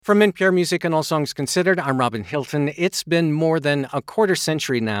From NPR Music and All Songs Considered, I'm Robin Hilton. It's been more than a quarter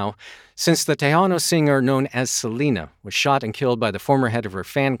century now since the Tejano singer known as Selena was shot and killed by the former head of her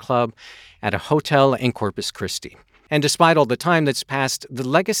fan club at a hotel in Corpus Christi. And despite all the time that's passed, the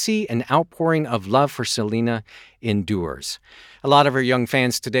legacy and outpouring of love for Selena endures. A lot of her young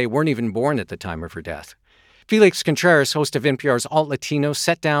fans today weren't even born at the time of her death. Felix Contreras, host of NPR's Alt Latino,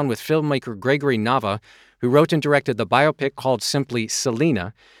 sat down with filmmaker Gregory Nava, who wrote and directed the biopic called simply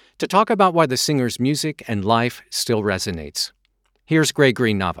Selena, to talk about why the singer's music and life still resonates. Here's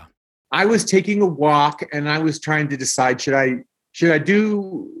Gregory Nava. I was taking a walk and I was trying to decide, should I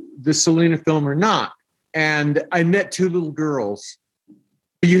do the Selena film or not? And I met two little girls.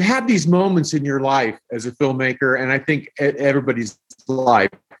 You have these moments in your life as a filmmaker, and I think everybody's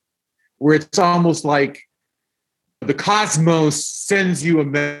life, where it's almost like the cosmos sends you a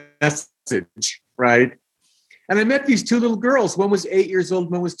message, right? And I met these two little girls. One was 8 years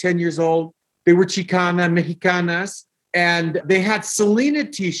old, one was 10 years old. They were Chicana, Mexicanas, and they had Selena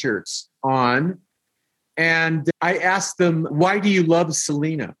t-shirts on. And I asked them, why do you love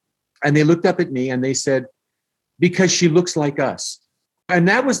Selena? And they looked up at me and they said, because she looks like us. And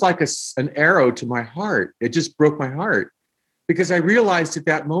that was like an arrow to my heart. It just broke my heart, because I realized at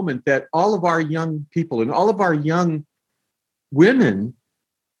that moment that all of our young people and all of our young women,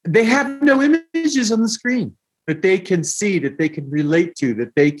 they have no images on the screen that they can see, that they can relate to,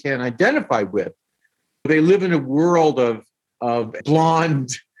 that they can identify with. They live in a world of blonde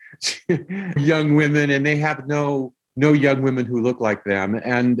young women, and they have no young women who look like them.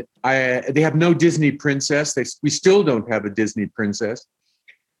 And they have no Disney princess. We still don't have a Disney princess.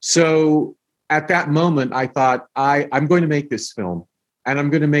 So at that moment, I thought, I'm going to make this film, and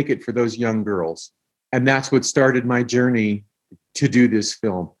I'm going to make it for those young girls. And that's what started my journey to do this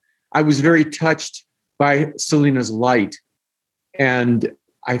film. I was very touched by Selena's light, and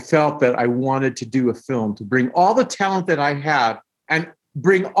I felt that I wanted to do a film to bring all the talent that I have and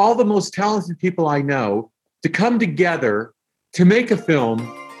bring all the most talented people I know to come together to make a film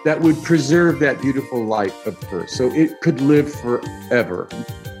that would preserve that beautiful light of hers so it could live forever.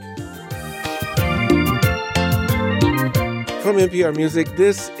 From NPR Music,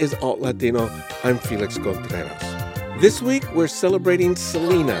 this is Alt Latino. I'm Felix Contreras. This week, we're celebrating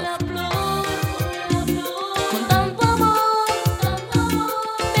Selena.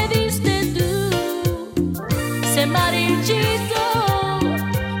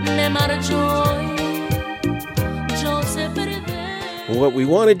 What we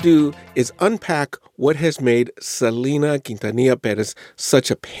want to do is unpack what has made Selena Quintanilla Perez such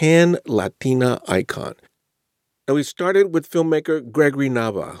a pan-Latina icon. And we started with filmmaker Gregory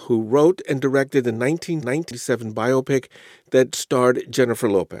Nava, who wrote and directed the 1997 biopic that starred Jennifer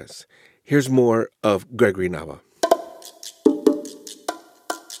Lopez. Here's more of Gregory Nava.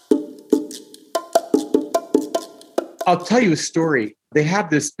 I'll tell you a story. They have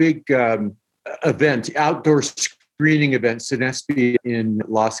this big event, outdoor screening event, Cinespia in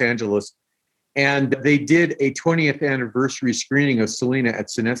Los Angeles. And they did a 20th anniversary screening of Selena at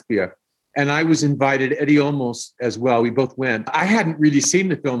Cinespia. And I was invited, Eddie Olmos as well. We both went. I hadn't really seen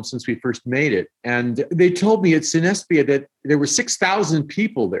the film since we first made it. And they told me at Cinespia that there were 6,000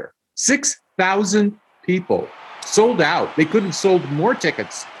 people there. 6,000 people sold out. They could have sold more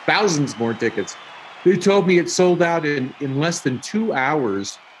tickets, thousands more tickets. They told me it sold out in less than 2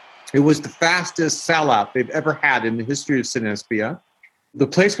 hours. It was the fastest sellout they've ever had in the history of Cinespia. The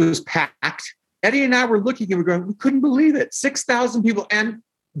place was packed. Eddie and I were looking and we're going, we couldn't believe it. 6,000 people. And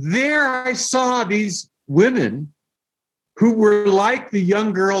there I saw these women who were like the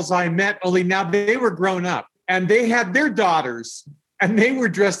young girls I met, only now they were grown up and they had their daughters and they were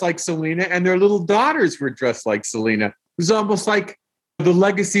dressed like Selena and their little daughters were dressed like Selena. It was almost like the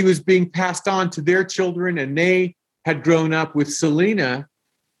legacy was being passed on to their children and they had grown up with Selena.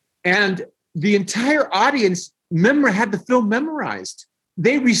 And the entire audience had the film memorized.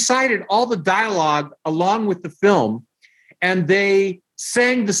 They recited all the dialogue along with the film, and they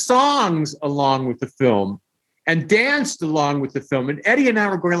sang the songs along with the film and danced along with the film. And Eddie and I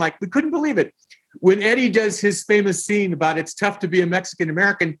were going like, we couldn't believe it. When Eddie does his famous scene about it's tough to be a Mexican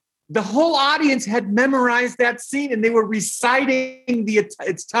American, the whole audience had memorized that scene and they were reciting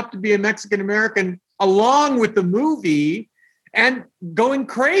it's tough to be a Mexican American along with the movie and going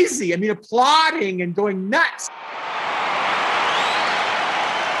crazy. I mean, applauding and going nuts.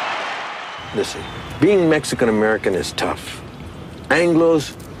 Listen, being Mexican American is tough.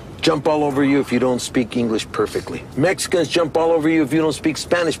 Anglos jump all over you if you don't speak English perfectly. Mexicans jump all over you if you don't speak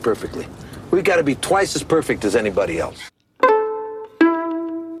Spanish perfectly. We've got to be twice as perfect as anybody else.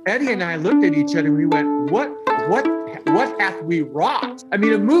 Eddie and I looked at each other and we went, what what hath we wrought? I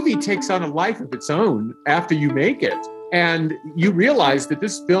mean, a movie takes on a life of its own after you make it. And you realize that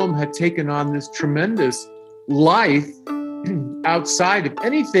this film had taken on this tremendous life outside of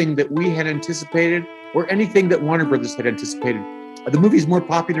anything that we had anticipated or anything that Warner Brothers had anticipated. The movie's more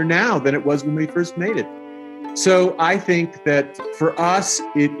popular now than it was when we first made it. So I think that for us,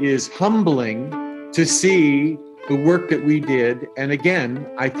 it is humbling to see the work that we did. And again,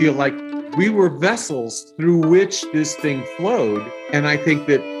 I feel like we were vessels through which this thing flowed. And I think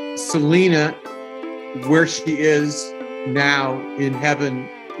that Selena, where she is now in heaven,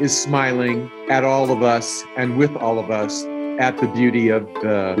 is smiling at all of us and with all of us at the beauty of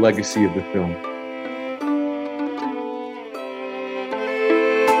the legacy of the film.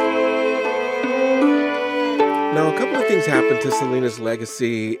 Now, a couple of things happened to Selena's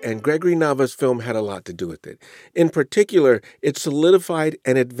legacy, and Gregory Nava's film had a lot to do with it. In particular, it solidified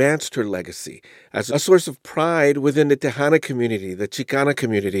and advanced her legacy as a source of pride within the Tejana community, the Chicana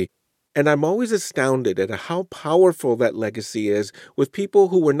community. And I'm always astounded at how powerful that legacy is with people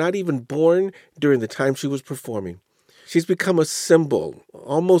who were not even born during the time she was performing. She's become a symbol,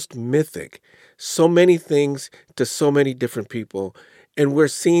 almost mythic. So many things to so many different people. And we're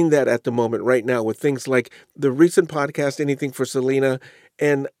seeing that at the moment right now with things like the recent podcast, Anything for Selena,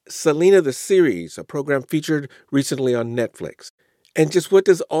 and Selena the Series, a program featured recently on Netflix. And just what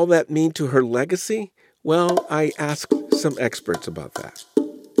does all that mean to her legacy? Well, I asked some experts about that.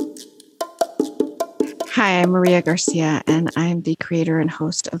 Hi, I'm Maria Garcia, and I'm the creator and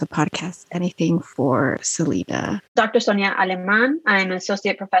host of the podcast, Anything for Selena. Dr. Sonia Aleman. I'm an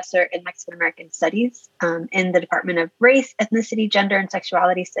associate professor in Mexican American Studies in the Department of Race, Ethnicity, Gender, and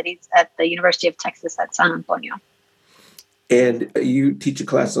Sexuality Studies at the University of Texas at San Antonio. And you teach a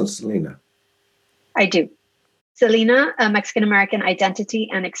class on Selena. I do. Selena, a Mexican American Identity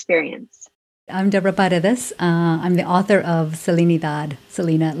and Experience. I'm Deborah Paredes. I'm the author of Selenidad,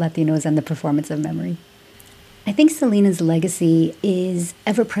 Selena, Latinos, and the Performance of Memory. I think Selena's legacy is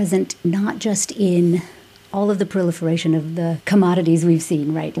ever present, not just in all of the proliferation of the commodities we've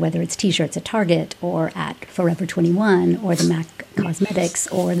seen, right? Whether it's T-shirts at Target or at Forever 21 or the MAC Cosmetics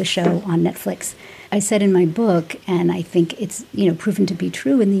or the show on Netflix. I said in my book, and I think it's proven to be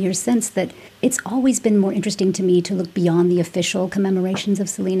true in the years since, that it's always been more interesting to me to look beyond the official commemorations of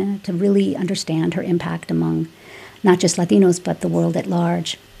Selena, to really understand her impact among not just Latinos, but the world at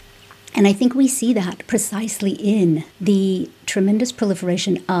large. And I think we see that precisely in the tremendous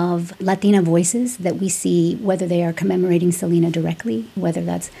proliferation of Latina voices that we see, whether they are commemorating Selena directly, whether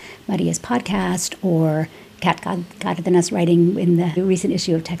that's Maria's podcast or Kat Cardenas writing in the recent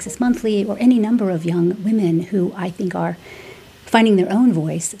issue of Texas Monthly, or any number of young women who I think are finding their own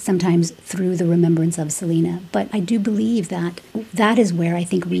voice, sometimes through the remembrance of Selena. But I do believe that that is where I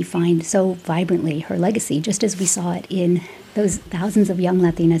think we find so vibrantly her legacy, just as we saw it in those thousands of young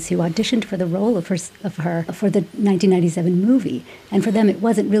Latinas who auditioned for the role of her for the 1997 movie. And for them, it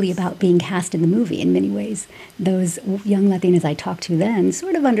wasn't really about being cast in the movie in many ways. Those young Latinas I talked to then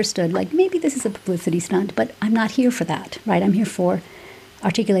sort of understood, like, maybe this is a publicity stunt, but I'm not here for that, right? I'm here for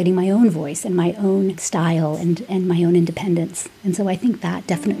articulating my own voice and my own style and my own independence. And so I think that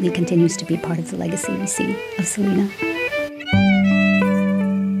definitely continues to be part of the legacy we see of Selena.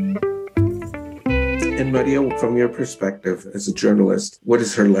 And Maria, from your perspective as a journalist, what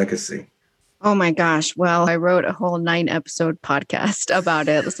is her legacy? Oh my gosh. Well, I wrote a whole 9-episode podcast about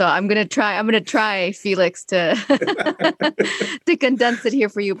it. So I'm going to try, Felix, to to condense it here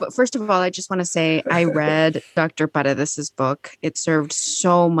for you. But first of all, I just want to say I read Dr. Paredes's book. It served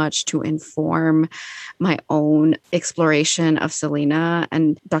so much to inform my own exploration of Selena.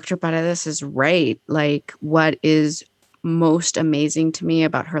 And Dr. Paredes is right. Like, what is most amazing to me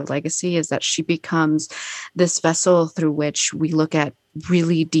about her legacy is that she becomes this vessel through which we look at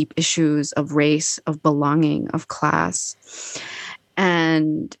really deep issues of race, of belonging, of class,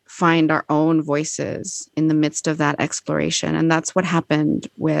 and find our own voices in the midst of that exploration. And that's what happened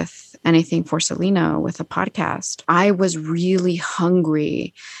with Anything for Selena, with a podcast. I was really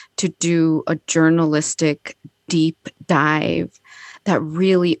hungry to do a journalistic deep dive that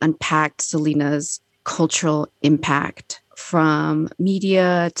really unpacked Selena's cultural impact, from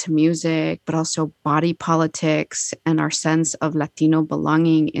media to music, but also body politics and our sense of Latino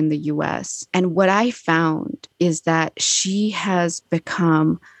belonging in the US. And what I found is that she has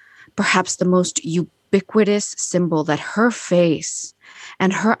become perhaps the most ubiquitous symbol, that her face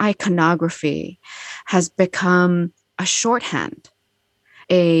and her iconography has become a shorthand,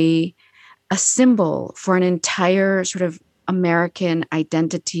 a symbol for an entire sort of American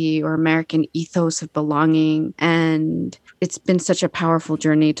identity or American ethos of belonging. And it's been such a powerful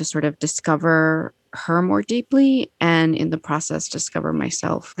journey to sort of discover her more deeply and in the process discover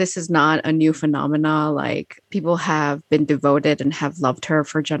myself. This is not a new phenomena. Like, people have been devoted and have loved her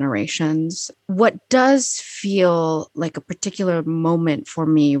for generations. What does feel like a particular moment for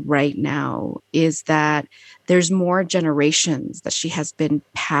me right now is that there's more generations that she has been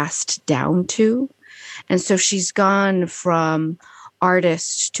passed down to. And so she's gone from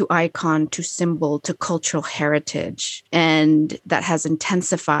artist to icon to symbol to cultural heritage. And that has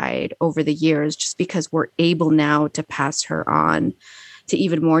intensified over the years just because we're able now to pass her on to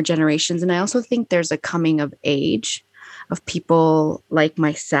even more generations. And I also think there's a coming of age of people like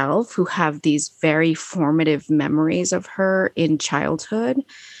myself who have these very formative memories of her in childhood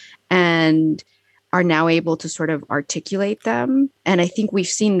and are now able to sort of articulate them. And I think we've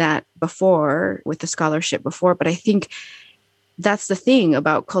seen that before with the scholarship before, but I think that's the thing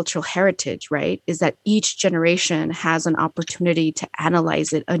about cultural heritage, right? Is that each generation has an opportunity to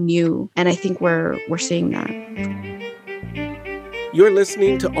analyze it anew. And I think we're seeing that. You're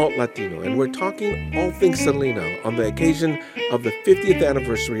listening to Alt Latino, and we're talking all things Selena on the occasion of the 50th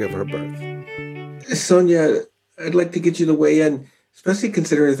anniversary of her birth. Sonia, I'd like to get you to weigh in, especially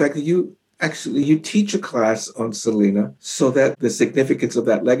considering the fact that you teach a class on Selena, so that the significance of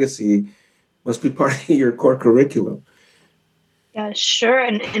that legacy must be part of your core curriculum. Yeah, sure.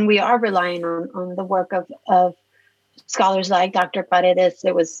 And we are relying on the work of scholars like Dr. Paredes.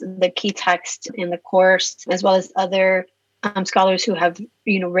 It was the key text in the course, as well as other scholars who have,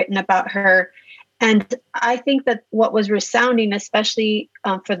 written about her. And I think that what was resounding, especially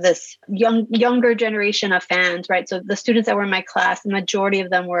for this younger generation of fans, right? So the students that were in my class, the majority of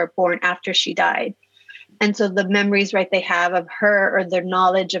them were born after she died. And so the memories, right, they have of her or their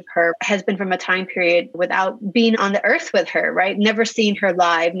knowledge of her has been from a time period without being on the earth with her, right? Never seeing her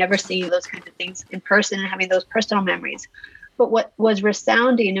live, never seeing those kinds of things in person and having those personal memories. But what was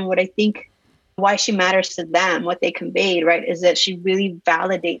resounding and what I think why she matters to them, what they conveyed, right, is that she really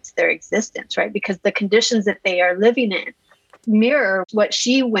validates their existence, right? Because the conditions that they are living in mirror what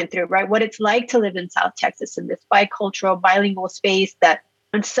she went through, right? What it's like to live in South Texas in this bicultural, bilingual space that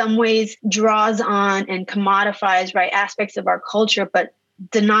in some ways draws on and commodifies, right, aspects of our culture, but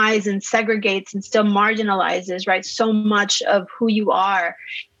denies and segregates and still marginalizes, right, so much of who you are.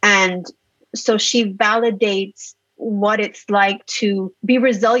 And so she validates what it's like to be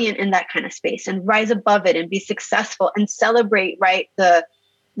resilient in that kind of space and rise above it and be successful and celebrate, right, the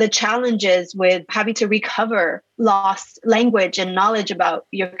challenges with having to recover lost language and knowledge about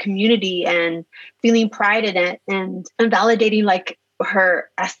your community and feeling pride in it and validating like her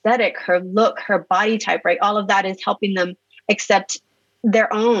aesthetic, her look, her body type, right? All of that is helping them accept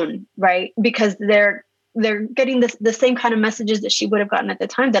their own, right? Because they're getting the same kind of messages that she would have gotten at the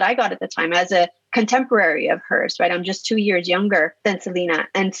time that I got at the time as a contemporary of hers, right? I'm just 2 years younger than Selena.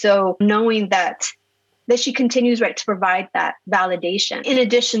 And so knowing that she continues, right, to provide that validation in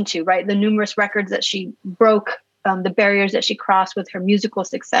addition to, right, the numerous records that she broke, the barriers that she crossed with her musical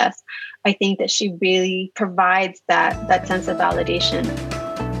success, I think that she really provides that sense of validation.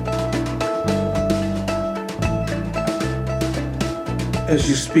 As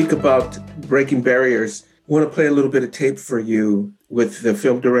you speak about breaking barriers, I want to play a little bit of tape for you with the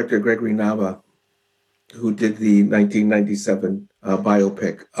film director Gregory Nava, who did the 1997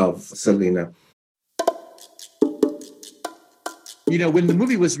 biopic of Selena. When the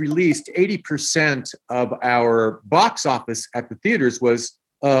movie was released, 80% of our box office at the theaters was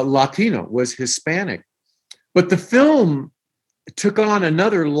Latino, was Hispanic. But the film took on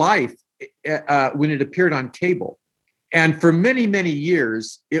another life when it appeared on cable. And for many, many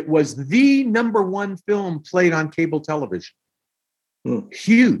years, it was the number one film played on cable television.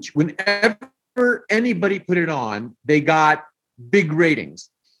 Huge. Whenever anybody put it on, they got big ratings.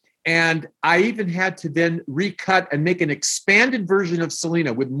 And I even had to then recut and make an expanded version of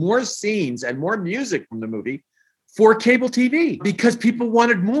Selena with more scenes and more music from the movie for cable TV because people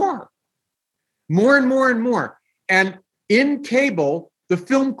wanted more and more and more. And in cable, the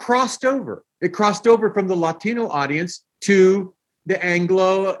film crossed over. It crossed over from the Latino audience to the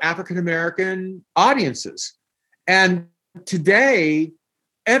Anglo African-American audiences. And today,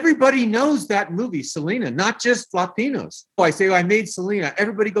 everybody knows that movie, Selena, not just Latinos. I say, I made Selena.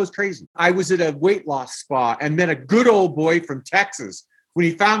 Everybody goes crazy. I was at a weight loss spa and met a good old boy from Texas. When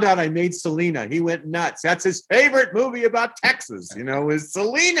he found out I made Selena, he went nuts. That's his favorite movie about Texas, is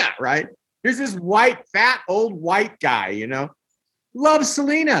Selena, right? Here's this white, fat, old white guy, loves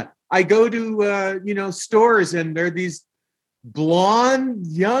Selena. I go to, stores and there are these blonde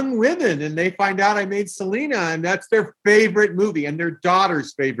young women and they find out I made Selena and that's their favorite movie and their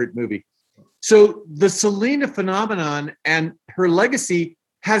daughter's favorite movie. So the Selena phenomenon and her legacy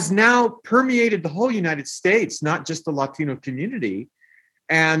has now permeated the whole United States, not just the Latino community.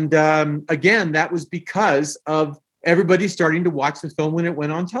 And again, that was because of everybody starting to watch the film when it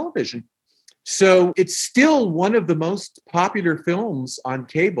went on television. So it's still one of the most popular films on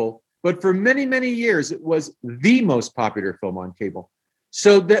cable, but for many, many years, it was the most popular film on cable.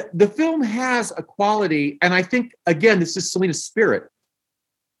 So the film has a quality, and I think, again, this is Selina's spirit,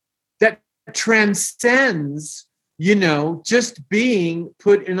 that transcends, just being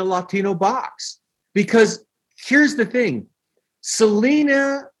put in a Latino box. Because here's the thing,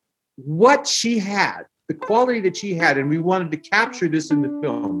 Selina, what she had, the quality that she had, and we wanted to capture this in the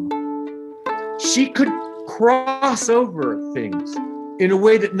film, she could cross over things in a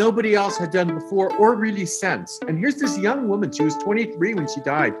way that nobody else had done before or really since. And here's this young woman, she was 23 when she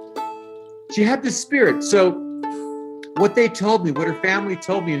died. She had this spirit. So what they told me, what her family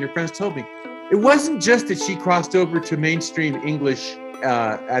told me and her friends told me, it wasn't just that she crossed over to mainstream English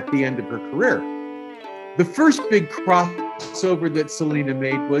at the end of her career. The first big crossover that Selina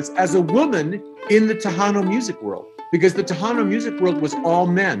made was as a woman in the Tejano music world, because the Tejano music world was all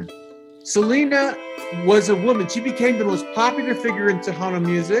men. Selina was a woman. She became the most popular figure in Tejano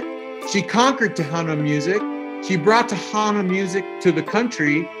music. She conquered Tejano music. She brought Tejano music to the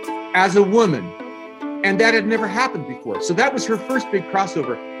country as a woman. And that had never happened before. So that was her first big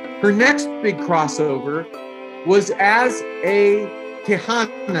crossover. Her next big crossover was as a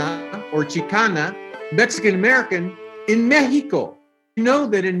Tejana or Chicana, Mexican American in Mexico. You know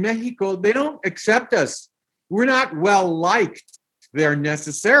that in Mexico, they don't accept us. We're not well liked there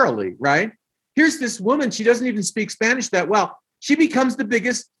necessarily, right? Here's this woman, she doesn't even speak Spanish that well. She becomes the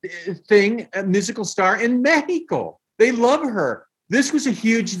biggest thing, a musical star in Mexico. They love her. This was a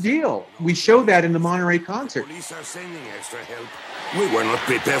huge deal. We showed that in the Monterey concert. Police are sending extra help. We were not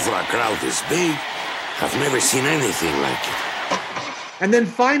prepared for a crowd this big. I've never seen anything like it. And then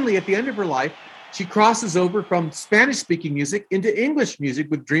finally, at the end of her life, she crosses over from Spanish-speaking music into English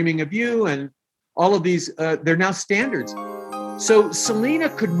music with Dreaming of You and all of these, they're now standards. So Selina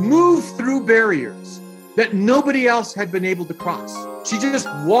could move through barriers that nobody else had been able to cross. She just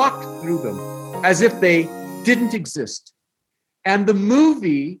walked through them as if they didn't exist. And the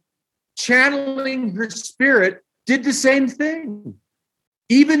movie, channeling her spirit, did the same thing.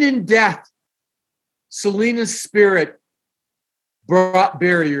 Even in death, Selina's spirit brought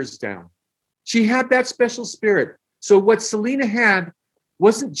barriers down. She had that special spirit. So what Selina had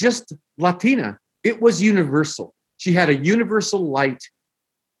wasn't just Latina, it was universal. She had a universal light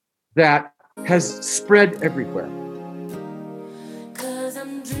that has spread everywhere.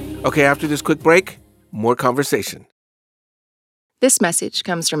 Okay, after this quick break, more conversation. This message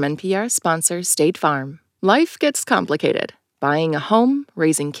comes from NPR sponsor State Farm. Life gets complicated. Buying a home,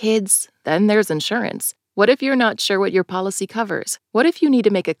 raising kids, then there's insurance. What if you're not sure what your policy covers? What if you need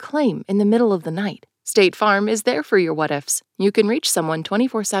to make a claim in the middle of the night? State Farm is there for your what-ifs. You can reach someone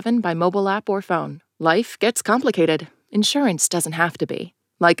 24/7 by mobile app or phone. Life gets complicated. Insurance doesn't have to be.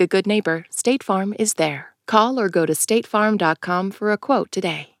 Like a good neighbor, State Farm is there. Call or go to statefarm.com for a quote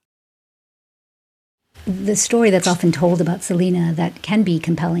today. The story that's often told about Selina that can be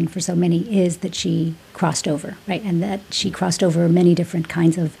compelling for so many is that she crossed over, right? And that she crossed over many different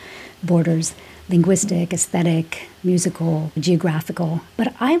kinds of borders, linguistic, aesthetic, musical, geographical.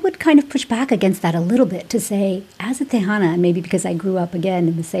 But I would kind of push back against that a little bit to say, as a Tejana, and maybe because I grew up again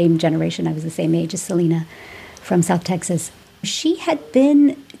in the same generation, I was the same age as Selina from South Texas, she had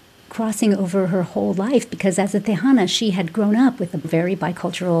been crossing over her whole life because as a Tejana, she had grown up with a very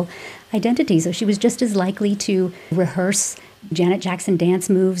bicultural identity. So she was just as likely to rehearse Janet Jackson dance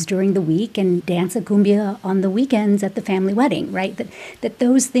moves during the week and dance a cumbia on the weekends at the family wedding, right? That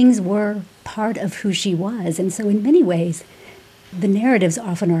those things were part of who she was. And so in many ways, the narratives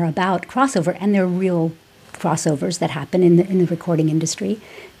often are about crossover, and they're real crossovers that happen in the recording industry.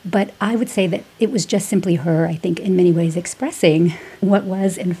 But I would say that it was just simply her, I think, in many ways expressing what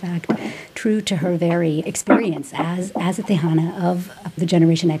was, in fact, true to her very experience as a Tejana of the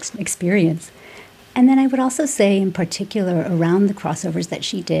Generation X experience. And then I would also say, in particular, around the crossovers that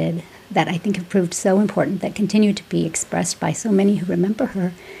she did, that I think have proved so important, that continue to be expressed by so many who remember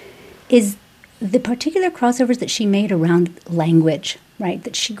her, is the particular crossovers that she made around language, right?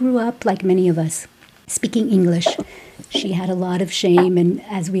 That she grew up, like many of us, speaking English. She had a lot of shame, and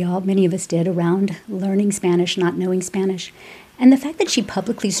as many of us did, around learning Spanish, not knowing Spanish. And the fact that she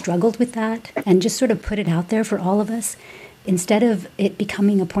publicly struggled with that and just sort of put it out there for all of us, instead of it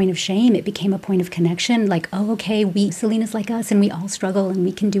becoming a point of shame, it became a point of connection, like, oh, okay, Selina's like us, and we all struggle, and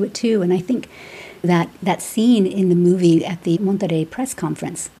we can do it too. And I think that scene in the movie at the Monterey press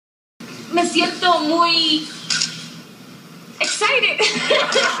conference. Me siento muy excited.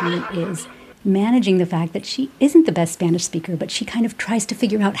 She is managing the fact that she isn't the best Spanish speaker, but she kind of tries to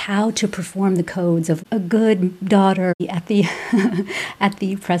figure out how to perform the codes of a good daughter at the at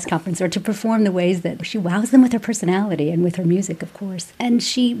the press conference, or to perform the ways that she wows them with her personality and with her music, of course. And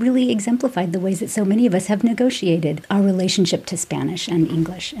she really exemplified the ways that so many of us have negotiated our relationship to Spanish and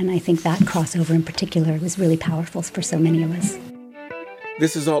English. And I think that crossover in particular was really powerful for so many of us.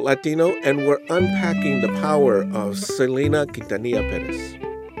 This is Alt Latino, and we're unpacking the power of Selena Quintanilla Perez.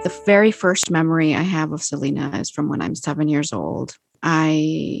 The very first memory I have of Selena is from when I'm 7 years old.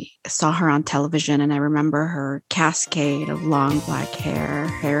 I saw her on television, and I remember her cascade of long black hair,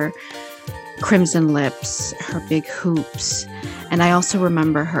 her crimson lips, her big hoops. And I also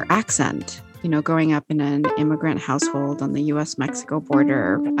remember her accent. You know, growing up in an immigrant household on the U.S.-Mexico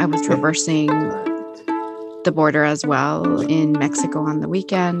border, I was traversing the border as well, in Mexico on the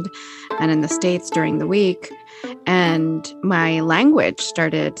weekend and in the States during the week. And my language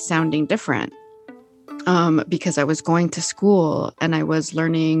started sounding different because I was going to school and I was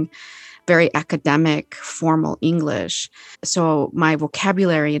learning very academic, formal English. So my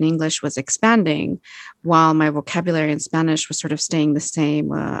vocabulary in English was expanding while my vocabulary in Spanish was sort of staying the same,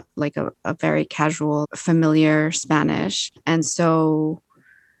 like a very casual, familiar Spanish. And so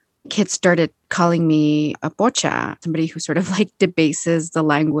kids started calling me a pocha, somebody who sort of like debases the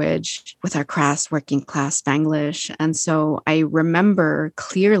language with our crass working class Spanglish. And so I remember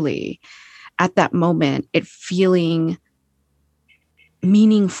clearly at that moment it feeling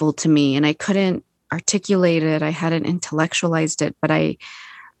meaningful to me, and I couldn't articulate it. I hadn't intellectualized it, but I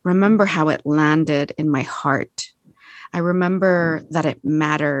remember how it landed in my heart. I remember that it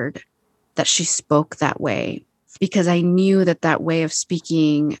mattered that she spoke that way, because I knew that that way of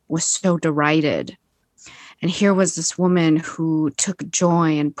speaking was so derided. And here was this woman who took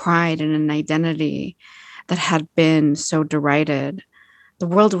joy and pride in an identity that had been so derided. The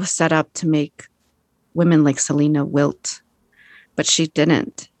world was set up to make women like Selena wilt, but she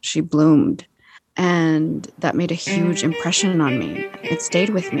didn't. She bloomed. And that made a huge impression on me. It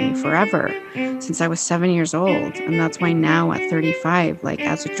stayed with me forever since I was 7 years old. And that's why now at 35, like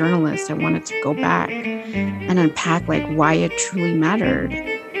as a journalist, I wanted to go back and unpack like why it truly mattered.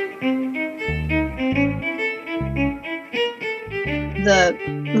 The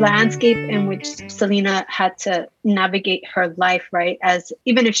landscape in which Selena had to navigate her life, right? As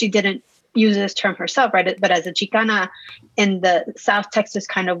even if she didn't use this term herself, right? But as a Chicana in the South Texas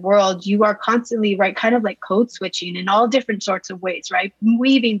kind of world, you are constantly, right, kind of like code switching in all different sorts of ways, right?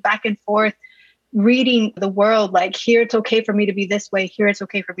 Weaving back and forth, reading the world, like here it's okay for me to be this way, here it's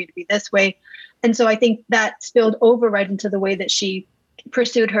okay for me to be this way. And so I think that spilled over right into the way that she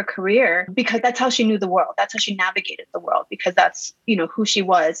pursued her career, because that's how she knew the world. That's how she navigated the world, because that's, you know, who she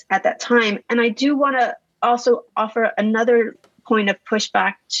was at that time. And I do want to also offer another point of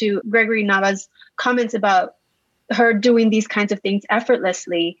pushback to Gregory Nava's comments about her doing these kinds of things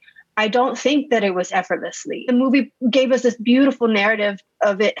effortlessly. I don't think that it was effortlessly. The movie gave us this beautiful narrative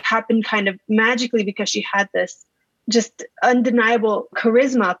of it happened kind of magically because she had this just undeniable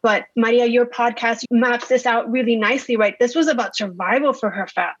charisma. But Maria, your podcast maps this out really nicely, right? This was about survival for her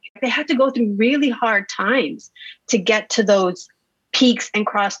family. They had to go through really hard times to get to those peaks and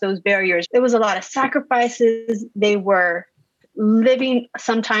cross those barriers. There was a lot of sacrifices. They were living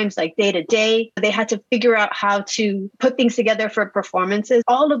sometimes like day to day. They had to figure out how to put things together for performances.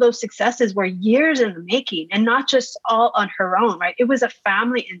 All of those successes were years in the making, and not just all on her own, right? It was a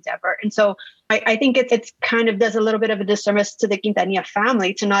family endeavor. And so I think it's kind of does a little bit of a disservice to the Quintanilla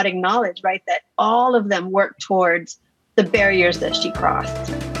family to not acknowledge, right, that all of them worked towards the barriers that she crossed.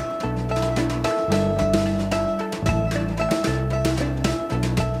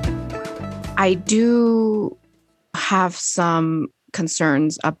 I do have some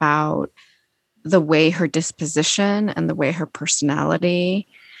concerns about the way her disposition and the way her personality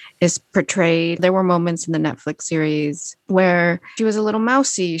is portrayed. There were moments in the Netflix series where she was a little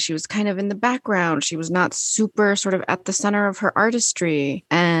mousy. She was kind of in the background. She was not super sort of at the center of her artistry.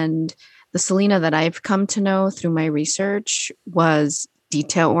 And the Selena that I've come to know through my research was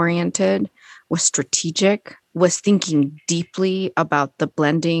detail-oriented, was strategic, was thinking deeply about the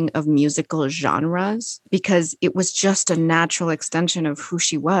blending of musical genres, because it was just a natural extension of who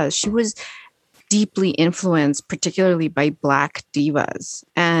she was. She was deeply influenced, particularly by Black divas,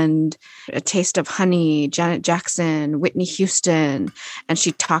 and A Taste of Honey, Janet Jackson, Whitney Houston. And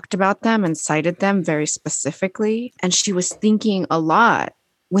she talked about them and cited them very specifically. And she was thinking a lot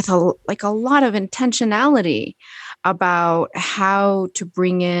with a lot of intentionality about how to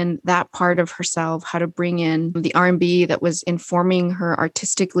bring in that part of herself, how to bring in the R&B that was informing her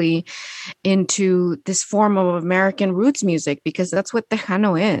artistically into this form of American roots music, because that's what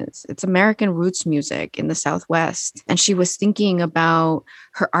Tejano is. It's American roots music in the Southwest. And she was thinking about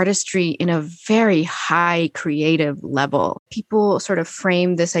her artistry in a very high creative level. People sort of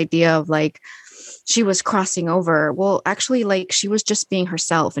frame this idea of like, she was crossing over. Well, actually, like she was just being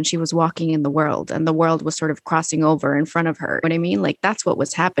herself and she was walking in the world and the world was sort of crossing over in front of her. You know what I mean? Like that's what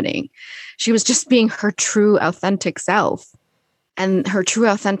was happening. She was just being her true, authentic self. And her true,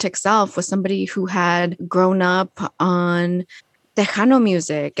 authentic self was somebody who had grown up on Tejano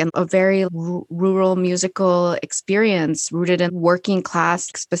music and a very rural musical experience rooted in working class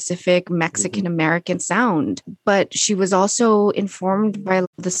specific Mexican American sound. But she was also informed by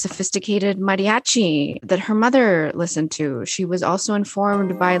the sophisticated mariachi that her mother listened to. She was also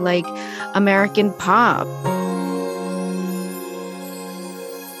informed by like American pop.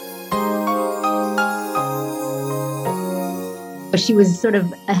 She was sort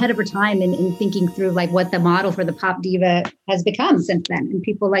of ahead of her time in thinking through like what the model for the pop diva has become since then. And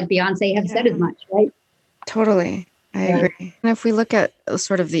people like Beyonce have said as much, right? Totally. I agree. And if we look at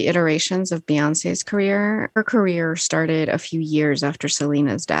sort of the iterations of Beyonce's career, her career started a few years after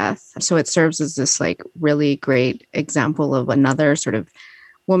Selena's death. So it serves as this like really great example of another sort of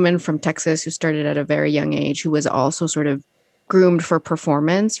woman from Texas who started at a very young age, who was also sort of groomed for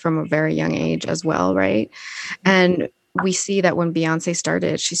performance from a very young age as well, right? And we see that when Beyonce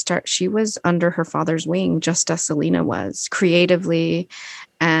started, she was under her father's wing, just as Selena was, creatively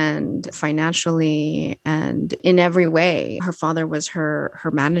and financially and in every way. Her father was her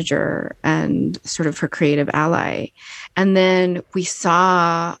manager and sort of her creative ally. And then we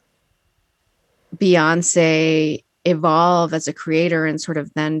saw Beyonce evolve as a creator and sort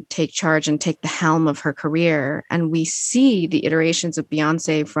of then take charge and take the helm of her career. And we see the iterations of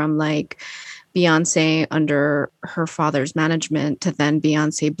Beyonce from like Beyonce under her father's management to then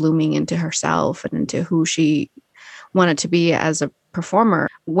Beyonce blooming into herself and into who she wanted to be as a performer.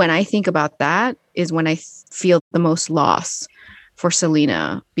 When I think about that is when I feel the most loss for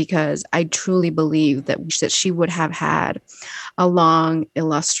Selena, because I truly believe that she would have had a long,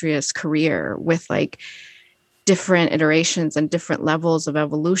 illustrious career with like different iterations and different levels of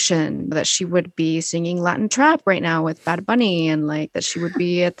evolution, that she would be singing Latin trap right now with Bad Bunny and like that she would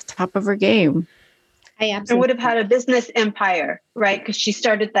be at the top of her game. And would have had a business empire, right? Because she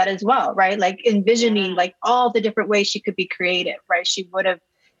started that as well, right? Like envisioning like all the different ways she could be creative, right? She would have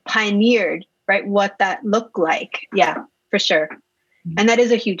pioneered, right, what that looked like. Yeah, for sure. And that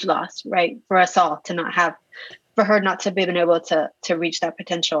is a huge loss, right? For us all to not have, for her not to have been able to reach that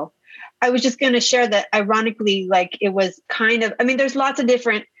potential. I was just going to share that ironically, like it was kind of, I mean, there's lots of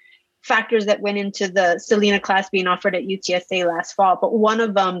different factors that went into the Selena class being offered at UTSA last fall, but one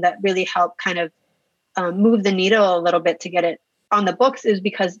of them that really helped kind of move the needle a little bit to get it on the books is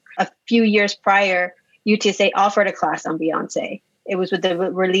because a few years prior, UTSA offered a class on Beyonce. It was with the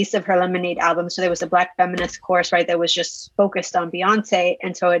release of her Lemonade album. So there was a Black feminist course, right, that was just focused on Beyonce.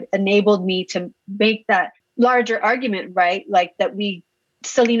 And so it enabled me to make that larger argument, right, like that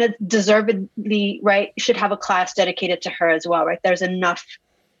Selena deservedly, right, should have a class dedicated to her as well, right? There's enough,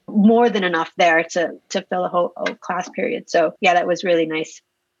 more than enough there to fill a whole class period. So yeah, that was really nice.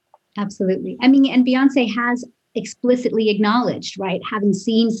 Absolutely. I mean, and Beyonce has explicitly acknowledged, right, having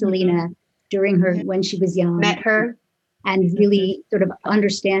seen Selena during her, when she was young. Met her. And really sort of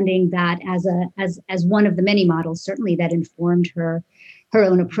understanding that as one of the many models, certainly that informed her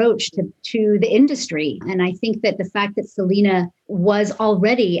own approach to the industry. And I think that the fact that Selena was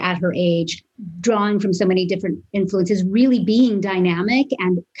already at her age, drawing from so many different influences, really being dynamic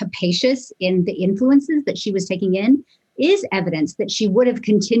and capacious in the influences that she was taking in, is evidence that she would have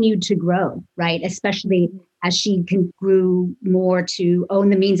continued to grow, right? Especially as she grew more to own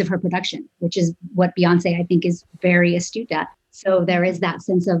the means of her production, which is what Beyonce, I think, is very astute at. So there is that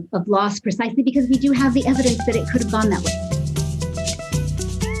sense of loss precisely because we do have the evidence that it could have gone that way.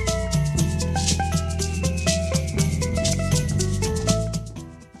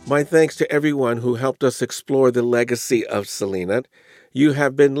 My thanks to everyone who helped us explore the legacy of Selena. You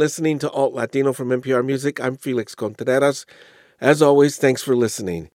have been listening to Alt Latino from NPR Music. I'm Felix Contreras. As always, thanks for listening.